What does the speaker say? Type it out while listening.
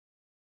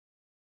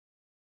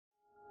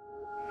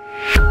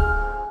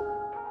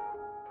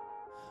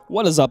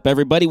What is up,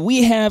 everybody?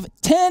 We have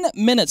 10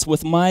 minutes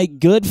with my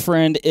good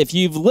friend. If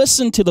you've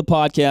listened to the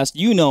podcast,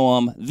 you know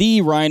him,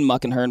 the Ryan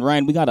Muckenhern.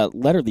 Ryan, we got a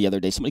letter the other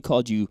day. Somebody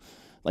called you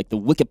like the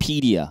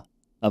Wikipedia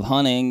of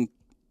hunting,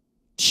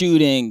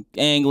 shooting,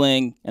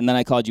 angling, and then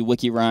I called you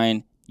Wiki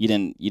Ryan. You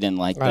didn't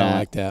like that. I don't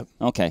like that.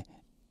 Okay.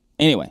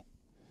 Anyway.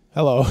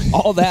 Hello.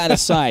 All that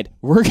aside,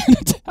 we're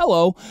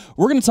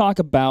gonna talk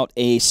about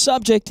a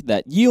subject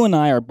that you and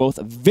I are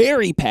both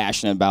very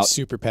passionate about.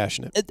 Super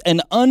passionate. An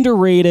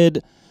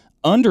underrated,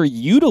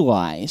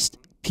 underutilized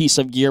piece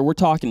of gear. We're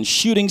talking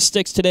shooting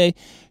sticks today.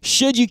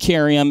 Should you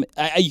carry them?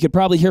 You could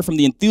probably hear from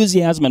the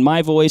enthusiasm in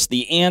my voice.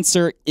 The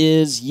answer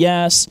is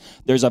yes.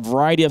 There's a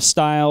variety of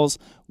styles.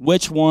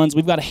 Which ones?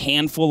 We've got a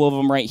handful of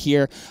them right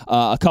here.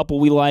 A couple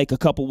we like, a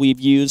couple we've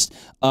used.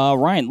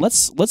 Ryan,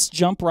 let's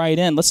jump right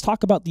in. Let's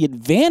talk about the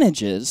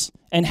advantages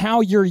and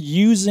how you're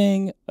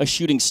using a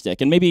shooting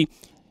stick. And maybe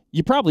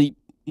you probably,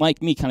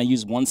 like me, kind of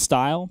use one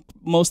style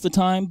most of the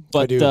time.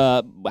 But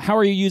how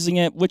are you using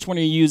it? Which one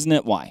are you using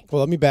it? Why?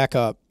 Well, let me back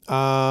up. So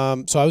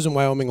I was in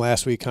Wyoming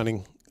last week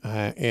hunting,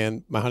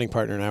 and my hunting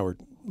partner and I were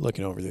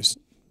looking over this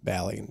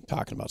valley and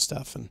talking about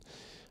stuff. And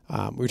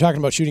we were talking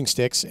about shooting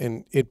sticks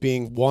and it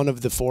being one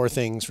of the 4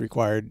 things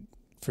required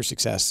for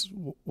success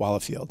while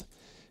afield.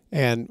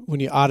 And when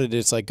you audit it,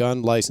 it's like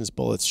gun, license,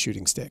 bullets,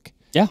 shooting stick.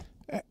 Yeah.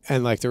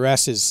 And like the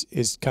rest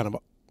is kind of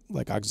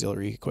like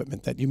auxiliary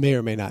equipment that you may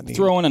or may not need.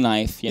 Throw in a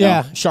knife, you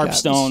know, sharp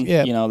stone,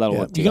 that'll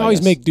work too. You can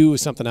always make do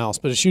with something else,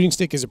 but a shooting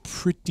stick is a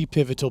pretty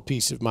pivotal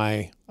piece of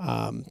my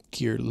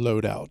gear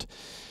loadout.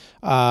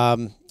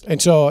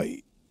 And so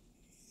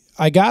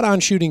I got on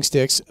shooting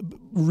sticks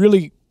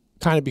really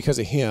kind of because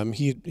of him.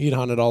 He'd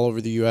hunted all over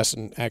the U.S.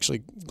 and actually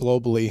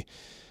globally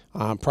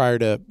prior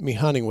to me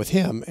hunting with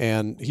him,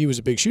 and he was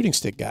a big shooting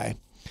stick guy.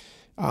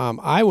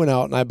 I went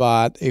out and I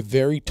bought a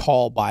very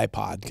tall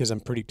bipod because I'm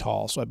pretty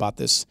tall, so I bought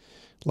this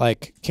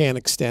like can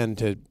extend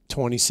to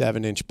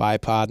 27-inch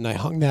bipod, and I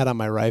hung that on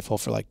my rifle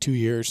for like 2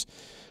 years.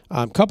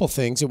 Couple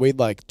things. It weighed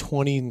like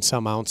 20 and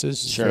some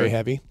ounces. It's very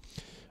heavy.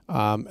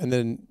 And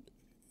then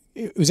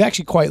it was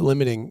actually quite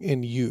limiting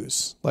in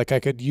use. Like I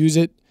could use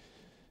it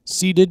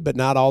seated, but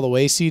not all the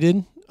way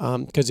seated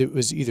because it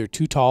was either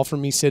too tall for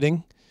me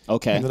sitting.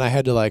 Okay. And then I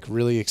had to like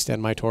really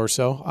extend my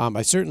torso.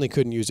 I certainly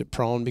couldn't use it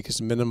prone because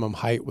the minimum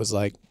height was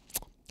like,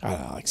 I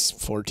don't know, like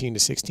 14 to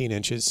 16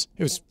 inches.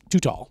 It was too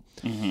tall.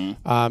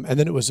 Mm-hmm. And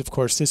then it was, of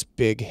course, this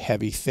big,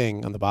 heavy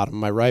thing on the bottom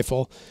of my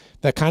rifle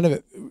that kind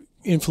of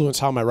influenced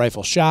how my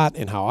rifle shot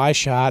and how I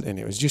shot. And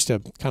it was just a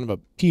kind of a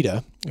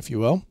PITA, if you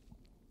will.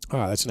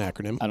 That's an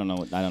acronym. I don't know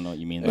what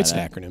you mean by it's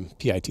that. It's an acronym,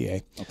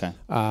 PITA. Okay.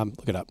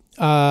 Look it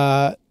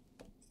up.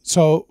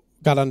 So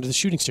got onto the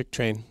shooting stick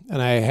train,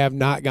 and I have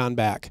not gone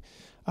back.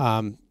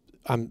 I'm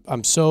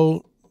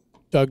so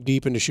dug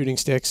deep into shooting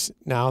sticks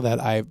now that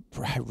I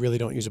really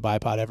don't use a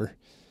bipod ever.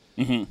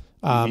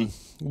 Mm-hmm.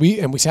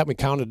 We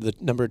counted the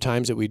number of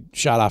times that we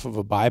shot off of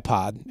a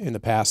bipod in the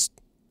past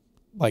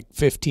like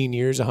 15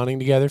 years of hunting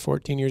together,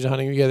 14 years of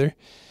hunting together.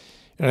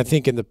 And I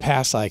think in the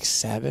past like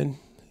 7,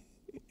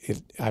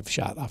 I've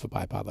shot off a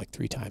bipod like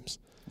 3 times.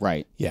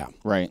 Right. Yeah.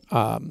 Right.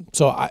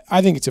 So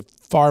I think it's a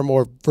far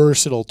more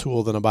versatile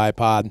tool than a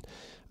bipod,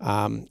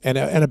 and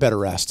a better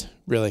rest,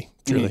 really,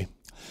 truly. Mm-hmm.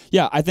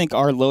 Yeah, I think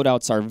our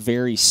loadouts are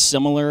very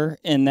similar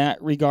in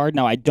that regard.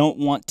 Now, I don't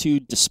want to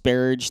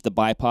disparage the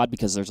bipod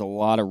because there's a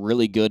lot of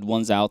really good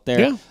ones out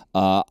there.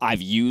 Yeah.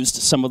 I've used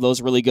some of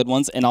those really good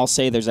ones, and I'll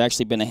say there's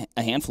actually been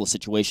a handful of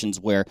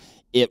situations where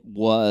it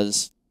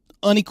was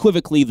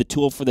unequivocally the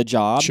tool for the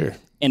job. Sure.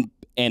 And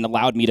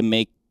allowed me to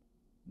make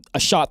a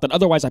shot that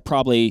otherwise I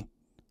probably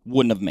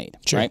wouldn't have made.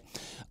 Sure.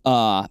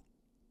 Right?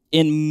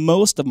 In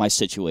most of my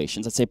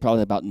situations, I'd say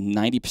probably about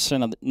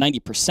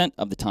 90%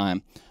 of the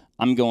time,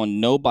 I'm going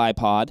no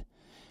bipod,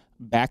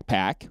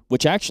 backpack,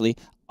 which actually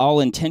I'll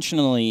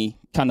intentionally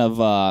kind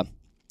of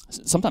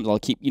sometimes I'll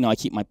keep I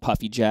keep my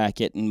puffy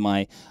jacket and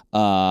my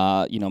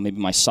maybe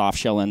my soft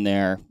shell in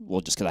there.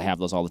 Well, just because I have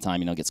those all the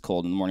time, it gets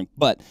cold in the morning,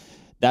 but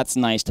that's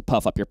nice to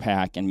puff up your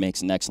pack and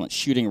makes an excellent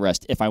shooting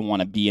rest if I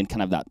want to be in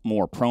kind of that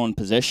more prone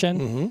position.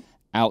 Mm-hmm.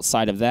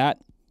 Outside of that,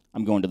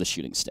 I'm going to the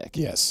shooting stick.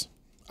 Yes,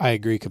 I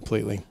agree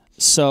completely.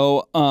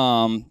 So,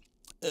 and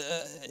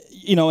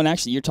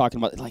actually you're talking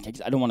about, like,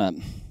 I don't want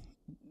to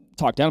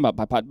talk down about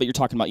bipod, but you're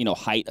talking about,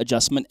 height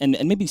adjustment and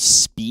maybe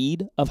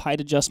speed of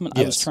height adjustment.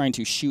 Yes. I was trying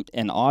to shoot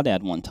an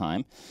aoudad one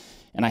time,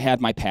 and I had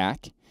my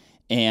pack,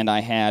 and I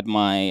had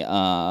my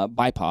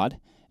bipod,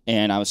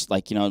 and I was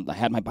like, I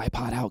had my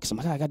bipod out because I'm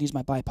like, I got to use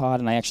my bipod,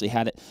 and I actually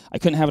had it. I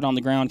couldn't have it on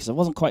the ground because it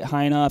wasn't quite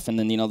high enough, and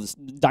then, this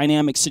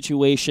dynamic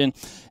situation,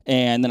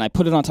 and then I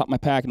put it on top of my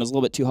pack, and it was a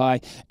little bit too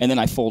high, and then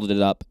I folded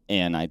it up,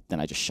 and I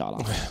just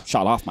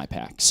shot off my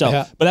pack. So,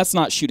 yeah. But that's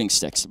not shooting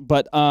sticks.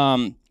 But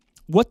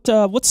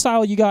what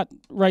style you got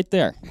right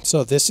there?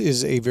 So this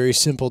is a very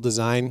simple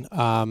design.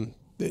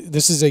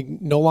 This is a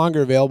no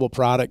longer available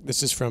product.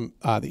 This is from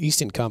the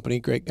Easton Company.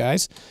 Great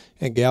guys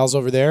and gals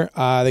over there.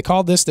 They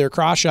called this their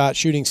cross-shot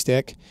shooting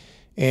stick,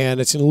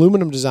 and it's an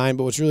aluminum design,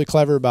 but what's really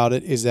clever about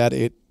it is that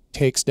it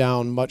takes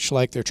down much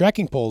like their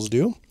trekking poles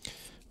do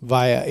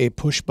via a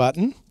push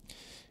button.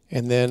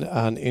 and then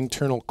an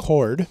internal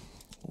cord.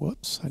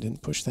 Whoops, I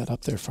didn't push that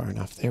up there far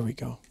enough. There we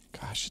go.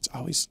 Gosh, it's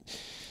always...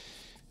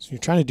 So you're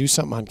trying to do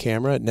something on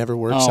camera, it never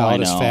works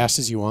out as fast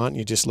as you want.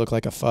 You just look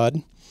like a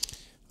FUD.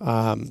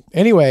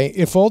 Anyway,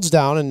 it folds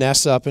down and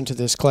nests up into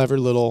this clever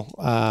little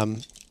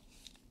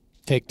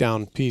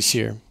takedown piece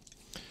here,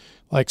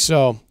 like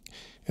so.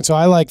 And so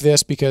I like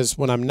this because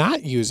when I'm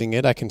not using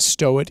it, I can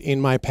stow it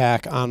in my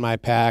pack, on my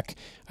pack.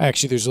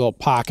 Actually, there's a little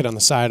pocket on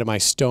the side of my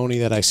Stony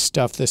that I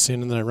stuff this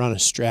in, and then I run a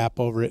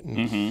strap over it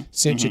and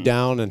cinch it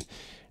down, and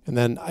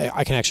then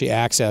I can actually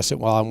access it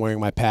while I'm wearing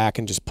my pack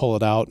and just pull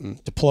it out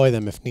and deploy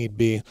them if need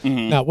be.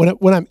 Now,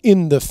 when I'm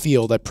in the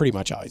field, I pretty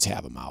much always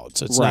have them out.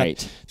 So it's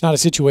not a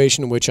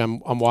situation in which I'm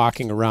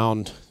walking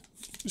around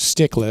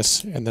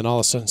stickless, and then all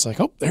of a sudden it's like,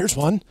 oh, there's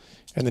one,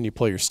 and then you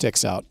pull your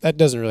sticks out. That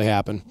doesn't really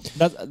happen.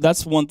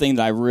 That's one thing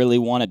that I really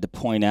wanted to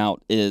point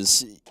out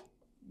is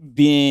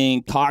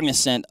being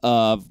cognizant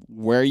of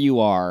where you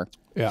are,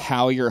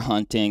 how you're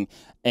hunting,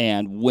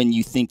 and when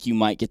you think you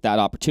might get that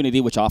opportunity,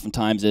 which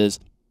oftentimes is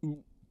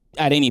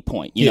at any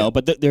point, you know,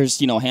 but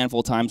there's, a handful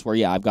of times where,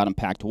 I've got them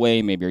packed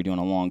away. Maybe you're doing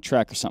a long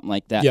trek or something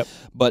like that.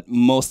 But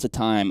most of the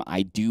time,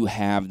 I do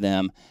have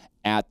them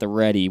at the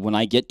ready. When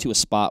I get to a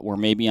spot where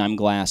maybe I'm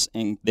glass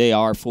and they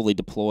are fully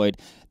deployed,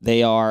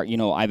 they are,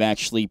 I've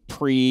actually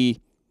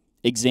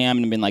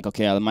pre-examined and been like,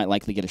 okay, I might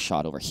likely get a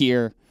shot over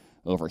here,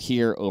 over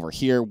here, over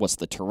here. What's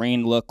the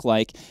terrain look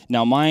like?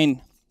 Now,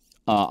 mine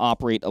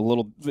operate a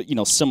little,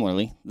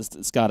 similarly.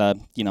 It's got a,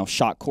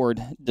 shot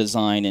cord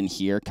design in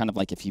here, kind of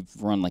like if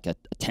you've run like a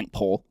tent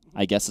pole.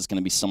 I guess it's going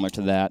to be similar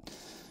to that.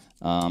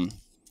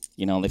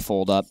 They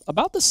fold up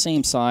about the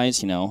same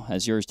size,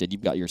 as yours did.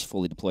 You've got yours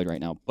fully deployed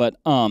right now. But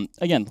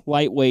again,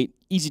 lightweight,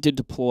 easy to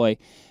deploy,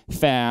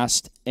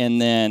 fast, and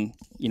then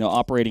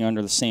operating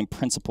under the same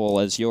principle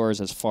as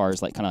yours, as far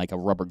as like kind of like a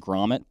rubber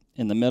grommet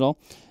in the middle.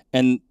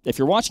 And if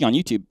you're watching on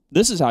YouTube,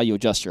 this is how you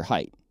adjust your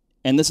height.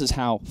 And this is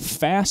how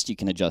fast you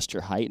can adjust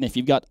your height. And if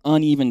you've got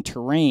uneven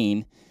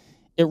terrain,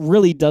 it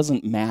really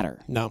doesn't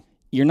matter. No.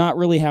 You're not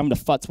really having to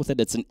futz with it.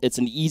 It's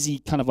an easy,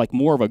 kind of like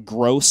more of a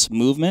gross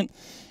movement.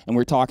 And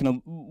we're talking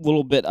a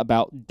little bit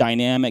about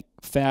dynamic,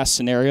 fast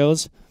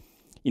scenarios.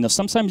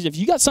 Sometimes if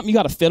you got something you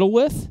got to fiddle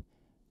with,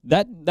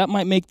 that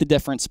might make the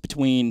difference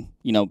between,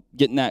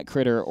 getting that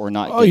critter or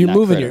not getting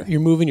that critter.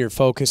 You're moving your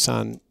focus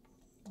on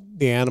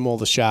the animal,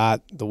 the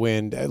shot, the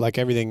wind, like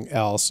everything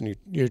else. And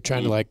you're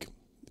trying to like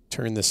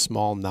turn this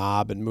small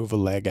knob and move a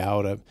leg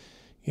out of,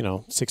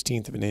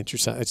 1/16 of an inch or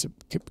something. It's a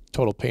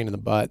total pain in the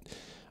butt.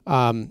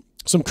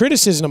 Some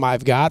criticism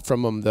I've got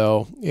from them,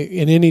 though,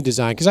 in any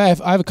design, because I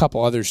have a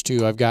couple others,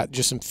 too. I've got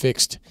just some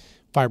fixed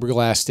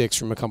fiberglass sticks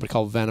from a company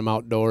called Venom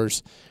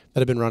Outdoors that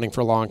have been running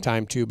for a long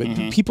time, too. But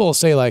people will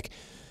say, like,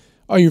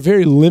 oh, you're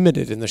very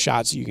limited in the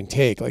shots you can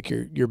take. Like,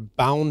 you're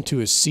bound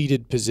to a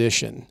seated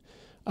position.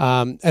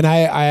 And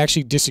I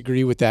actually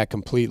disagree with that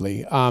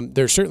completely.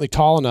 They're certainly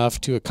tall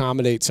enough to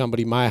accommodate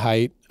somebody my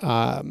height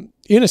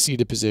in a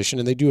seated position,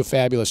 and they do a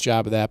fabulous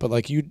job of that. But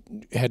like you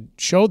had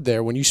showed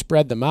there, when you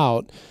spread them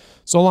out,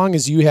 so long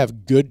as you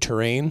have good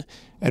terrain,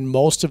 and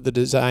most of the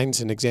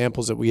designs and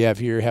examples that we have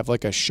here have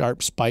like a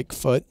sharp spike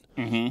foot,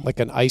 like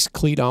an ice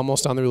cleat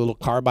almost on their little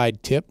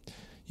carbide tip,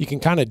 you can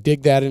kind of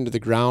dig that into the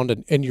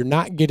ground, and you're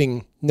not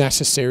getting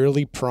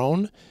necessarily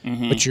prone,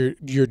 but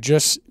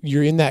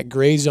you're in that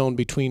gray zone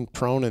between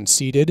prone and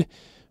seated,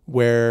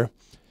 where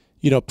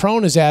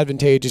prone is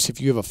advantageous if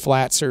you have a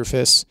flat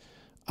surface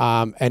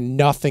and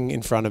nothing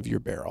in front of your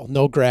barrel.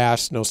 No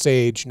grass, no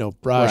sage, no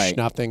brush,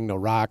 nothing, no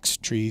rocks,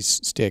 trees,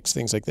 sticks,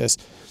 things like this.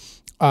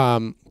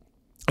 And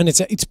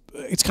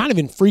it's kind of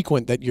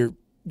infrequent that you're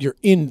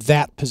in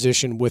that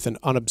position with an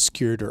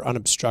unobscured or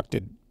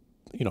unobstructed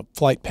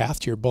flight path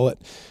to your bullet.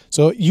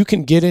 So you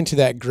can get into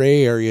that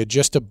gray area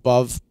just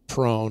above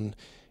prone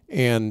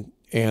and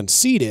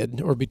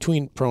seated, or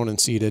between prone and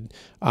seated,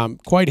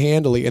 quite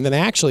handily. And then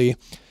actually,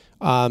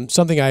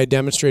 something I had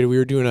demonstrated, we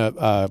were doing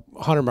a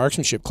hunter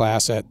marksmanship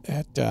class at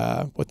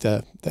with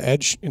the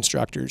Edge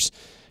instructors,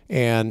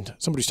 and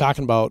somebody's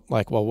talking about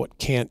like, well, what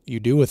can't you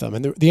do with them?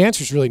 And the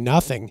answer is really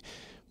nothing.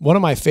 One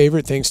of my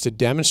favorite things to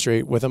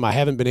demonstrate with them, I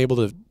haven't been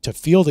able to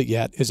field it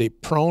yet, is a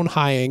prone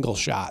high angle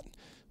shot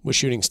with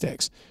shooting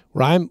sticks,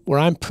 where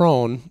I'm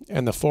prone,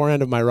 and the fore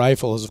end of my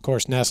rifle is of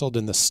course nestled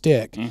in the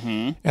stick,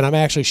 and I'm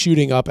actually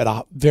shooting up at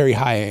a very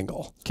high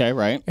angle. Okay,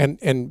 right.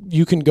 And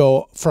you can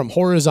go from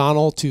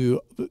horizontal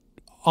to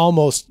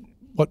almost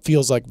what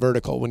feels like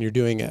vertical when you're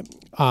doing it.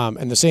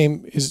 And the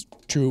same is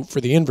true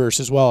for the inverse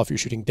as well if you're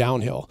shooting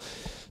downhill.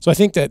 So I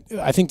think that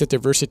the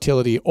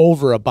versatility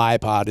over a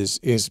bipod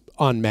is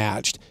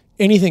unmatched.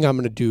 Anything I'm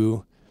going to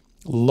do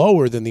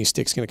lower than these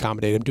sticks can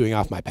accommodate, I'm doing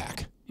off my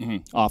pack.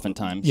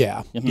 Oftentimes.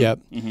 Yeah.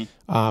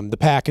 The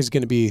pack is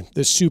going to be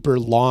this super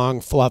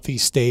long, fluffy,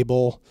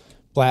 stable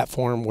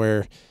platform,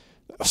 where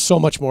so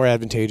much more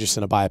advantageous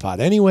than a bipod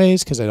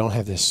anyways, because I don't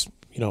have this,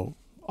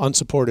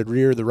 unsupported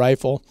rear of the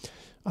rifle.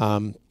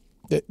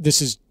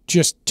 This is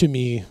just, to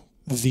me,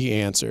 the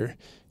answer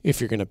if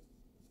you're going to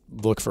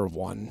look for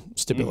one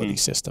stability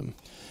system.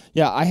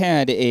 Yeah, I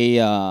had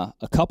a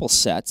couple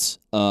sets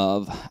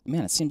of,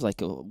 man, it seems like,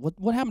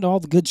 what happened to all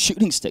the good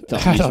shooting stick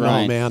companies, I don't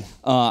Ryan? know, man.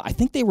 I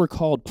think they were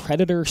called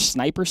Predator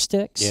sniper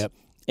sticks. Yep.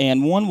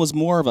 And one was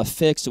more of a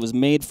fixed. It was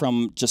made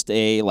from just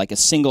a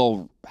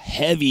single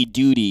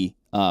heavy-duty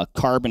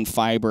carbon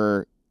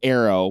fiber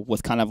arrow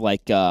with kind of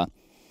like, gosh,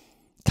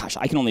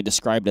 I can only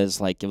describe it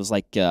as like, it was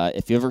like,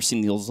 if you've ever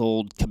seen those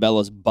old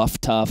Cabela's Buff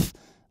Tough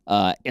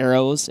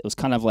arrows, it was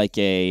kind of like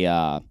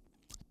a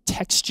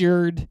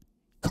textured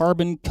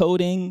carbon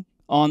coating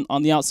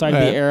on the outside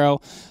of the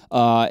arrow.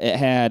 It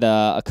had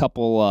a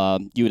couple,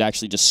 you would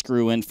actually just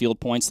screw in field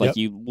points like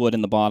you would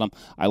in the bottom.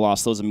 I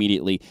lost those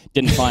immediately.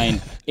 Didn't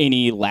find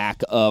any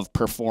lack of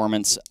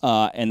performance.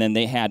 And then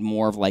they had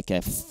more of like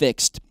a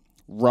fixed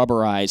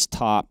rubberized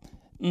top.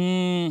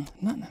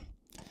 Not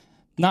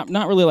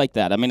really like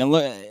that. I mean,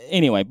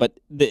 anyway, but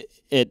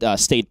it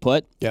stayed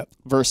put. Yep.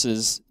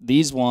 Versus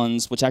these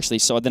ones, which actually,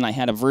 so then I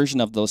had a version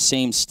of those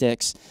same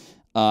sticks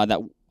that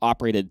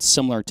operated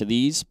similar to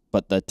these,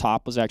 but the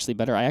top was actually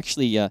better. I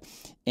actually,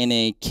 in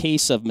a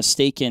case of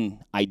mistaken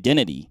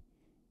identity,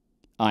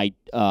 they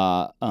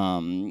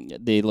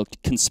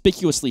looked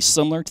conspicuously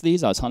similar to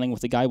these. I was hunting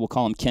with a guy, we'll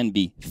call him Ken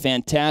B.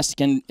 Fantastic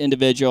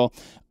individual.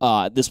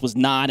 This was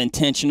not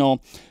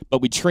intentional,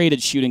 but we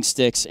traded shooting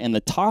sticks, and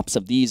the tops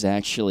of these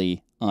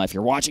actually, if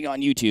you're watching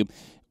on YouTube,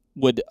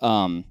 would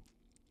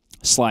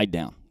slide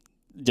down.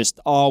 Just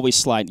always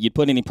slide. You'd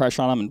put any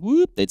pressure on them, and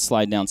whoop, they'd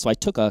slide down. So I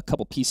took a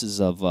couple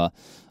pieces of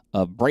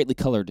brightly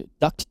colored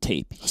duct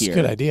tape here. That's a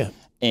good idea.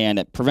 And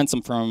it prevents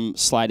them from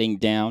sliding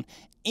down,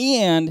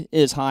 and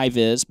is high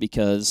vis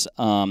because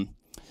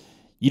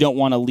you don't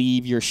want to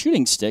leave your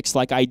shooting sticks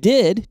like I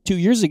did 2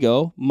 years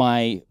ago.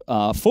 My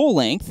full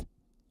length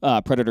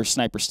Predator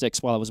sniper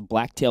sticks while I was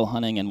blacktail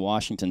hunting in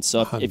Washington.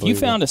 So if you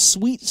found a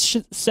sweet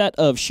set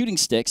of shooting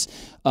sticks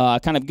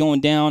kind of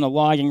going down a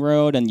logging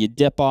road and you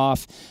dip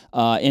off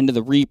into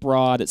the reap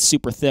rod, it's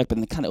super thick, but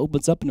then it kind of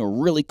opens up into a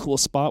really cool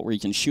spot where you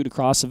can shoot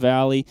across a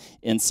valley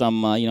in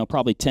some,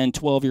 probably 10,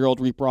 12-year-old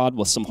reap rod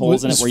with some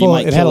holes in it where you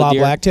might kill a deer. It had a lot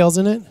of blacktails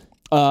in it?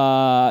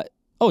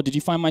 Oh, did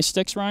you find my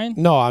sticks, Ryan?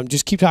 No, I'm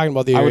just keep talking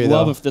about the area. I would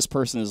love if this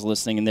person is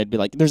listening and they'd be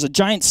like, there's a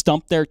giant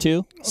stump there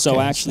too. Okay,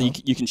 so actually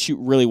you can shoot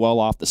really well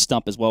off the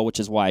stump as well, which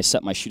is why I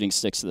set my shooting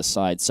sticks to the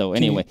side. So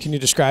anyway. Can you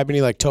describe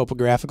any like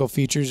topographical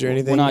features or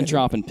anything? We're not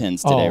dropping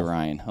pins today,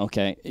 Ryan.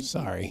 Okay.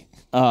 Sorry.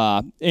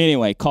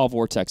 Anyway, call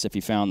Vortex if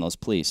you found those,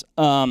 please.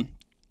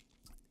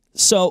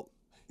 So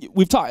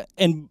we've talked,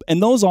 and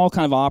those all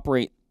kind of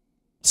operate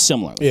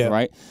similarly,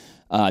 right?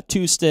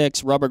 Two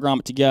sticks, rubber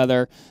grommet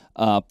together.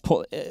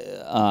 Pull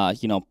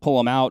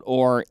them out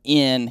or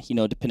in,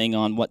 depending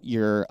on what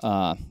your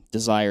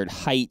desired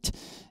height.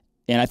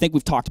 And I think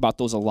we've talked about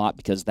those a lot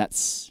because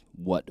that's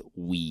what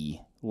we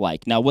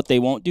like. Now, what they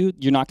won't do,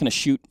 you're not going to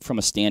shoot from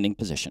a standing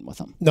position with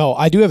them. No,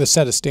 I do have a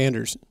set of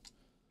standers.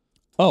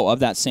 Oh, of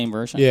that same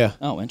version? Yeah.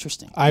 Oh,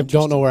 interesting. I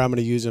don't know where I'm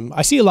going to use them.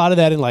 I see a lot of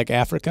that in like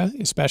Africa,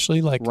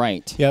 especially like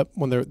right. Yep,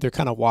 when they're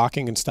kind of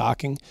walking and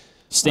stalking.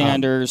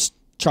 Standers,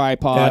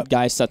 tripod,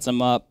 guy sets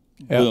them up.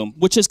 Yep. Boom.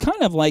 Which is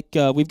kind of like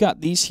we've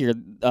got these here.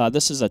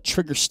 This is a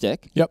trigger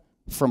stick. Yep.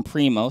 From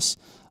Primos.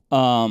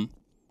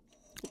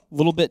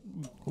 Little bit.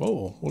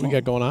 Whoa! What do we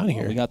got going on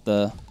here? We got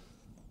the.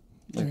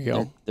 There you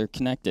go. They're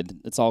connected.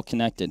 It's all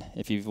connected.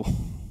 If you've.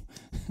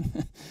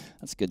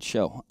 That's a good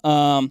show.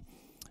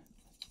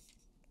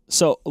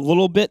 So a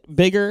little bit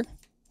bigger,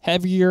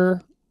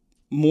 heavier,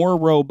 more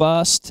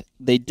robust.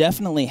 They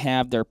definitely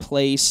have their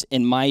place.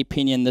 In my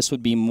opinion, this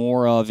would be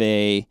more of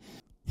a.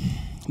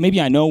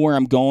 Maybe I know where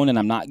I'm going, and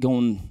I'm not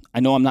going.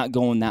 I know I'm not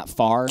going that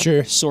far.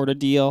 Sure. Sort of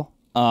deal.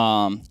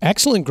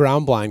 Excellent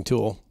ground blind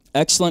tool.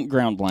 Excellent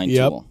ground blind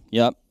tool.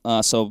 Yep.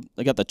 So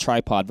I got the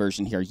tripod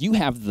version here. You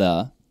have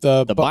the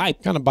kind of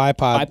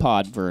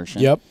bipod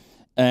version. Yep.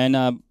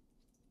 And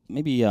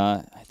maybe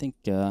I think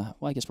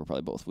I guess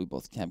we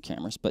both have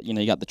cameras, but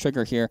you got the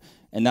trigger here,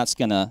 and that's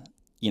gonna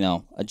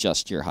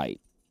adjust your height.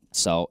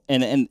 So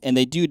and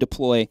they do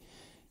deploy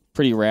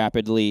pretty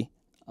rapidly.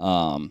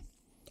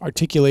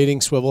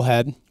 Articulating swivel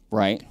head.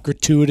 Right.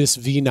 Gratuitous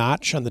V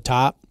notch on the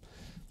top,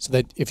 so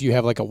that if you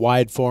have like a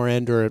wide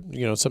forend or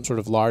some sort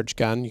of large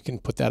gun, you can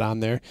put that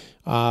on there.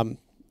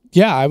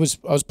 I was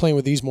playing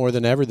with these more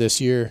than ever this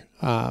year.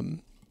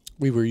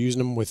 We were using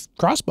them with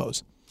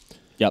crossbows.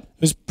 Yep.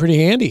 It was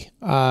pretty handy.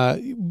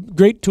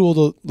 Great tool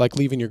to like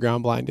leave in your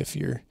ground blind if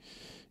you're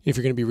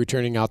going to be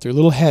returning out there. A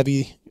little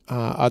heavy.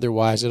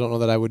 Otherwise, I don't know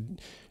that I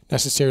would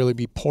necessarily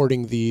be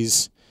porting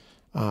these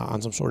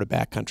on some sort of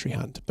backcountry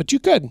hunt, but you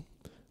could.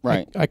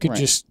 Right. I could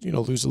just,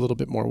 lose a little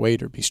bit more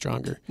weight or be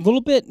stronger. A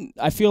little bit.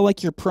 I feel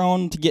like you're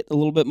prone to get a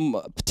little bit,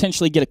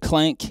 potentially get a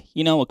clank,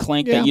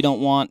 that you don't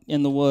want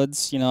in the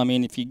woods.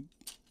 If you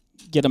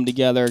get them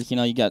together,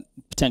 you got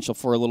potential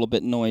for a little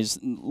bit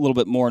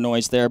more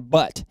noise there.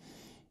 But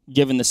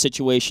given the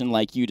situation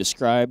like you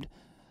described,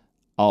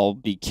 I'll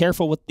be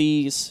careful with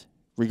these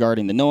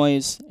regarding the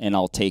noise, and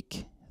I'll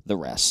take the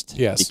rest.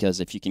 Yes. Because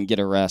if you can get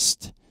a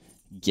rest,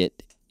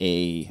 get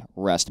a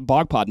rest.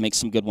 BogPod makes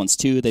some good ones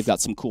too. They've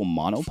got some cool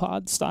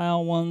monopod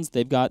style ones.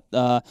 They've got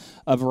a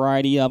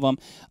variety of them.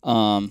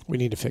 We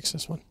need to fix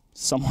this one.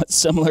 Somewhat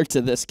similar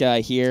to this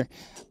guy here.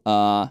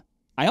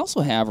 I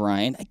also have,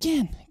 Ryan,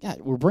 again,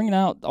 God, we're bringing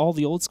out all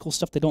the old school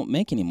stuff they don't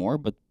make anymore,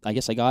 but I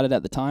guess I got it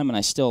at the time and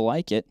I still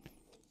like it.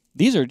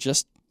 These are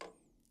just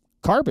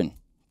carbon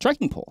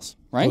trekking poles,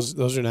 right?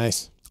 Those are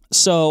nice.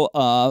 So,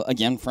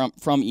 again,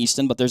 from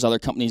Easton, but there's other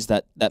companies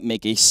that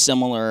make a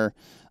similar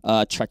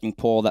trekking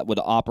pole that would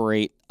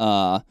operate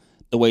the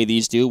way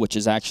these do, which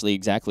is actually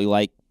exactly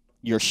like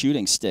your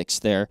shooting sticks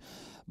there.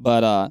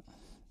 But, well,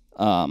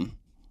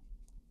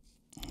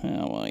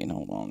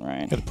 hold on,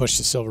 Ryan. Got to push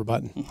the silver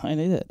button. I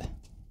did.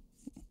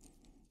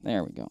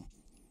 There we go.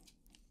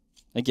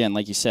 Again,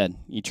 like you said,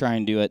 you try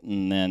and do it,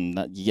 and then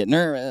you get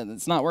nervous.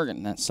 It's not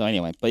working. So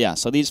anyway, but yeah,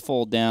 so these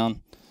fold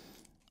down.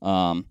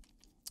 And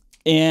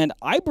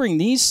I bring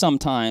these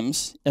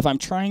sometimes if I'm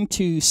trying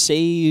to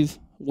save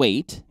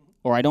weight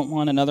or I don't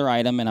want another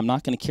item and I'm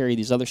not going to carry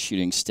these other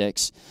shooting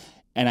sticks.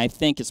 And I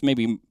think it's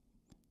maybe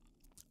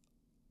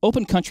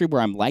open country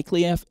where I'm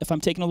likely, if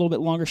I'm taking a little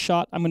bit longer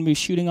shot, I'm going to be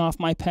shooting off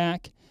my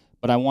pack.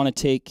 But I want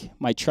to take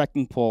my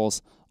trekking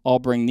poles. I'll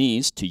bring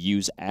these to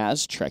use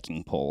as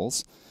trekking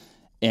poles.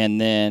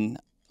 And then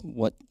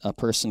what a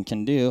person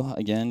can do,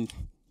 again,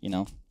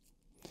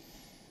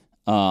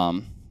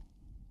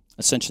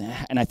 essentially,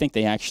 and I think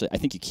I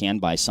think you can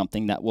buy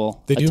something that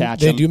will attach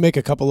them. They do make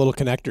a couple little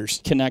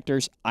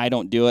connectors. I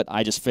don't do it.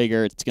 I just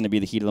figure it's going to be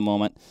the heat of the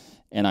moment,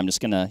 and I'm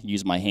just going to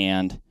use my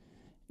hand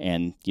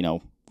and,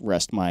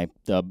 rest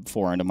the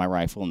forend of my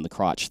rifle in the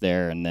crotch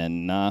there, and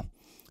then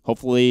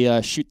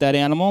hopefully shoot that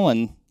animal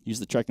and use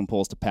the trekking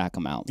poles to pack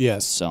them out.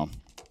 Yes. So,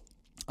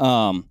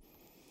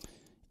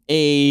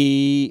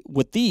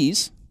 with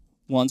these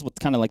ones with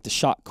kind of like the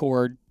shot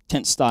cord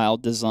tent style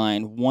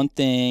design, one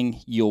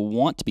thing you'll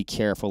want to be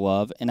careful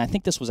of, and I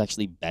think this was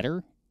actually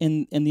better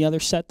in the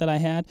other set that I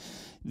had,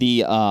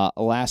 the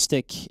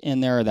elastic in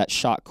there, that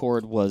shot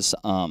cord was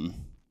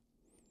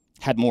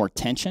had more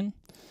tension.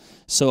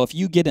 So if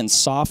you get in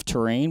soft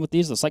terrain with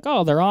these, it's like,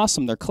 oh, they're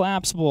awesome, they're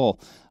collapsible.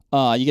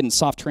 You get in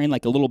soft terrain,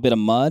 like a little bit of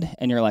mud,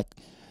 and you're like,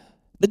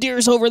 the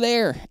deer's over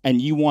there,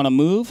 and you want to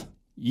move,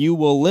 you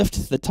will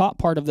lift the top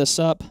part of this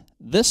up.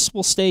 This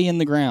will stay in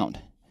the ground.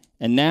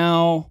 And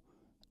now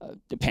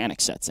the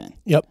panic sets in.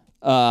 Yep.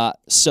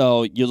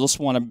 So you'll just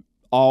want to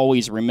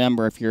always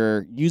remember, if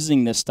you're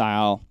using this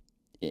style,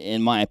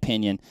 in my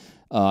opinion,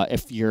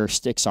 if your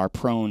sticks are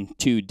prone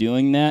to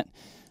doing that,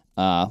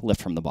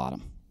 lift from the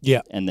bottom.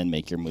 Yeah. And then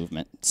make your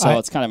movement. So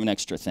it's kind of an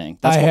extra thing.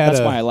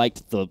 That's why I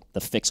liked the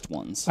fixed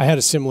ones. I had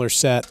a similar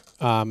set,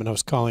 and I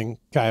was calling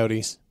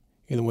coyotes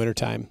in the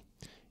wintertime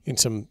in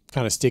some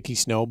kind of sticky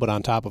snow, but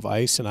on top of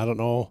ice. And I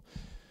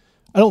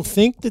don't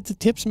think that the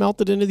tips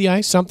melted into the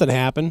ice. Something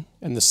happened.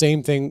 And the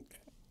same thing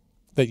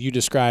that you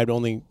described,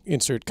 only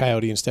insert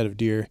coyote instead of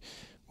deer,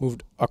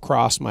 moved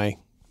across my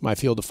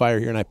field of fire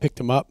here. And I picked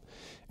them up,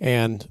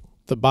 and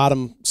the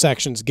bottom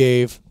sections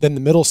gave, then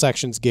the middle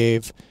sections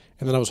gave,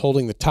 and then I was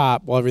holding the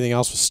top while everything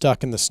else was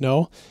stuck in the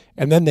snow.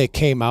 And then they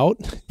came out,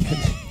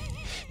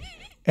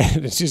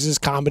 and it's just this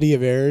comedy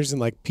of errors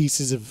and like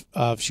pieces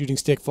of shooting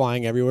stick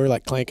flying everywhere,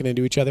 like clanking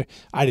into each other.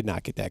 I did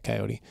not get that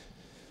coyote.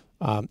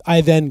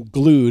 I then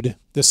glued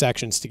the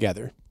sections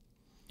together.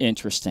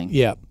 Interesting.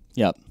 Yep.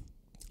 Yep.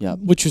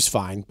 Which was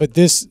fine. But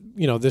this,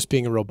 this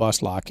being a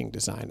robust locking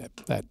design,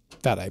 that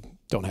I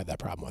don't have that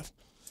problem with.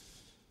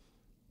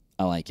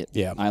 I like it.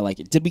 Yeah. I like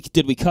it.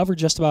 Did we cover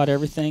just about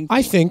everything?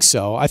 I think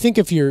so. I think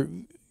if you're,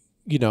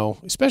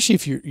 especially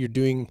if you're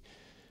doing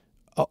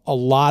a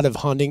lot of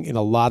hunting in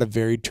a lot of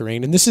varied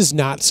terrain, and this is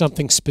not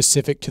something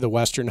specific to the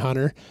Western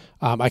hunter.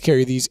 I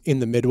carry these in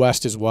the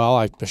Midwest as well.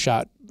 I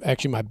shot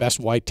actually my best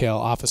whitetail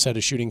off a set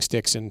of shooting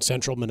sticks in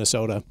central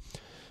Minnesota.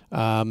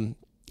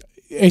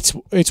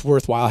 It's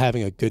worthwhile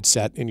having a good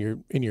set in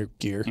your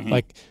gear. Mm-hmm.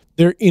 Like,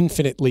 they're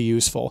infinitely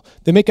useful.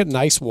 They make a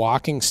nice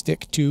walking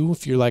stick too.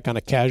 If you're like on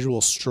a casual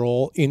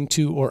stroll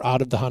into or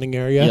out of the hunting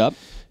area, yep.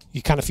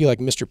 You kind of feel like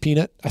Mr.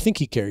 Peanut. I think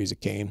he carries a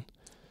cane.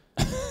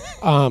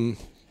 That's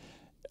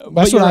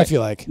what I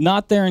feel like.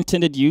 Not their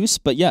intended use,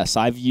 but yes,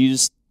 I've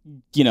used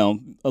maybe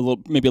a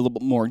little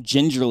bit more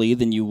gingerly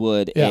than you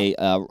would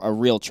a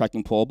real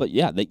trekking pole. But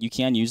yeah, that you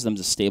can use them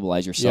to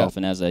stabilize yourself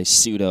and as a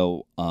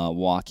pseudo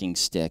walking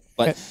stick.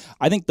 But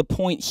I think the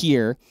point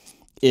here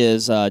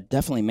is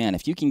definitely, man,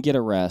 if you can get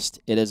a rest,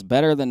 it is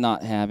better than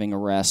not having a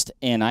rest.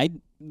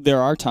 And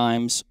there are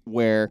times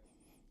where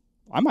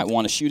I might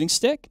want a shooting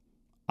stick.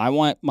 I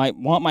might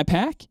want my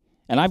pack,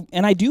 and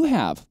I do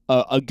have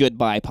a good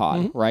bipod,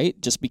 mm-hmm. right?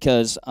 Just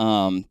because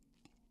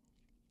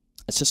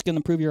it's just going to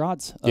improve your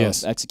odds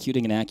of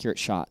executing an accurate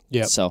shot.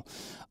 Yep. So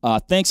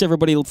thanks,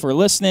 everybody, for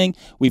listening.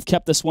 We've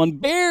kept this one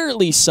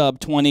barely sub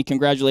 20.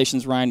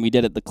 Congratulations, Ryan. We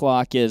did it. The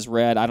clock is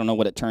red. I don't know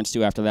what it turns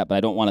to after that, but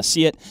I don't want to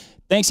see it.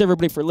 Thanks,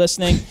 everybody, for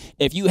listening.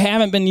 If you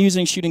haven't been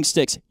using shooting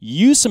sticks,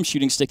 use some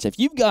shooting sticks. If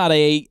you've got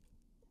a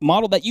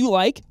model that you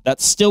like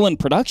that's still in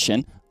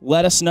production,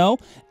 let us know.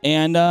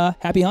 And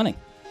happy hunting.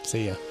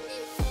 See ya.